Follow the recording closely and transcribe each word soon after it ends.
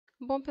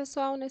Bom,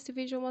 pessoal, nesse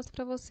vídeo eu mostro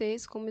para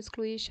vocês como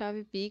excluir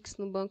chave Pix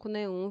no banco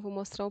Neon. Vou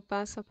mostrar o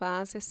passo a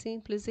passo, é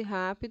simples e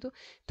rápido.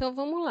 Então,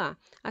 vamos lá.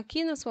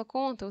 Aqui na sua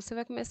conta, você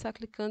vai começar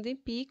clicando em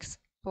Pix,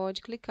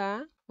 pode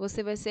clicar.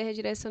 Você vai ser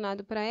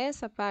redirecionado para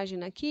essa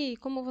página aqui. E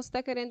como você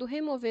está querendo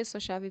remover sua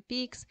chave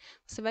Pix,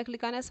 você vai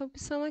clicar nessa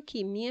opção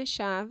aqui, Minhas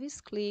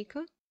Chaves,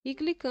 clica. E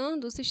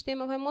clicando, o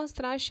sistema vai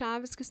mostrar as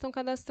chaves que estão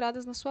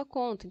cadastradas na sua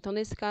conta. Então,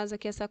 nesse caso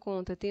aqui, essa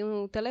conta tem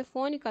um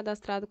telefone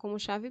cadastrado como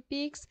chave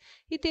Pix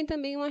e tem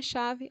também uma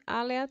chave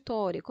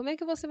aleatória. Como é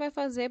que você vai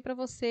fazer para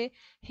você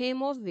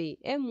remover?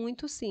 É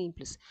muito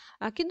simples.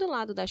 Aqui do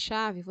lado da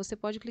chave, você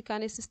pode clicar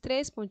nesses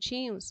três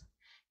pontinhos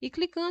e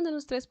clicando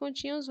nos três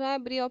pontinhos vai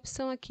abrir a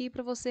opção aqui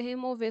para você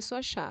remover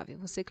sua chave.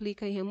 Você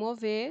clica em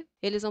remover,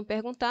 eles vão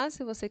perguntar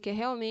se você quer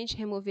realmente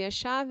remover a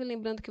chave,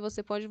 lembrando que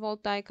você pode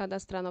voltar e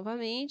cadastrar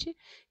novamente.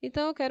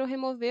 Então eu quero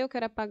remover, eu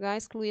quero apagar,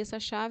 excluir essa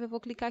chave, eu vou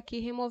clicar aqui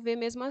em remover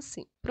mesmo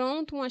assim.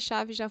 Pronto, uma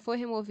chave já foi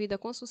removida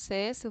com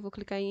sucesso, eu vou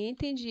clicar em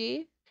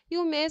entendi. E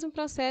o mesmo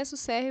processo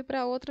serve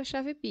para outra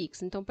chave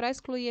Pix. Então, para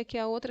excluir aqui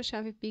a outra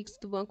chave Pix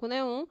do Banco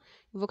Neon,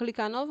 eu vou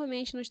clicar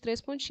novamente nos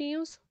três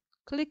pontinhos,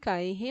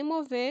 clicar em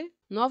remover.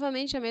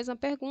 Novamente a mesma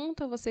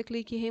pergunta, você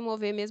clica em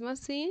remover mesmo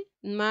assim,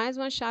 mais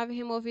uma chave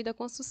removida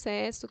com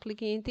sucesso,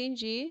 clique em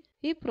entendi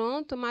e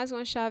pronto, mais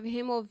uma chave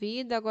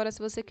removida. Agora se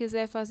você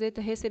quiser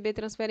receber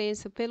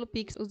transferência pelo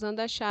Pix usando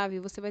a chave,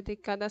 você vai ter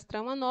que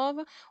cadastrar uma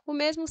nova. O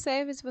mesmo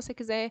serve se você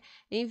quiser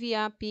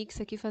enviar Pix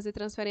aqui, fazer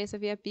transferência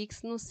via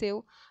Pix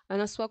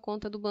na sua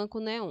conta do Banco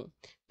Neon.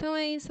 Então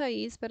é isso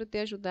aí, espero ter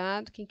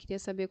ajudado. Quem queria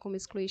saber como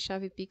excluir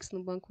chave Pix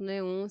no Banco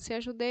Neon, se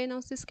ajudei,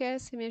 não se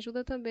esquece, me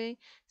ajuda também,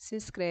 se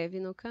inscreve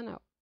no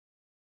canal.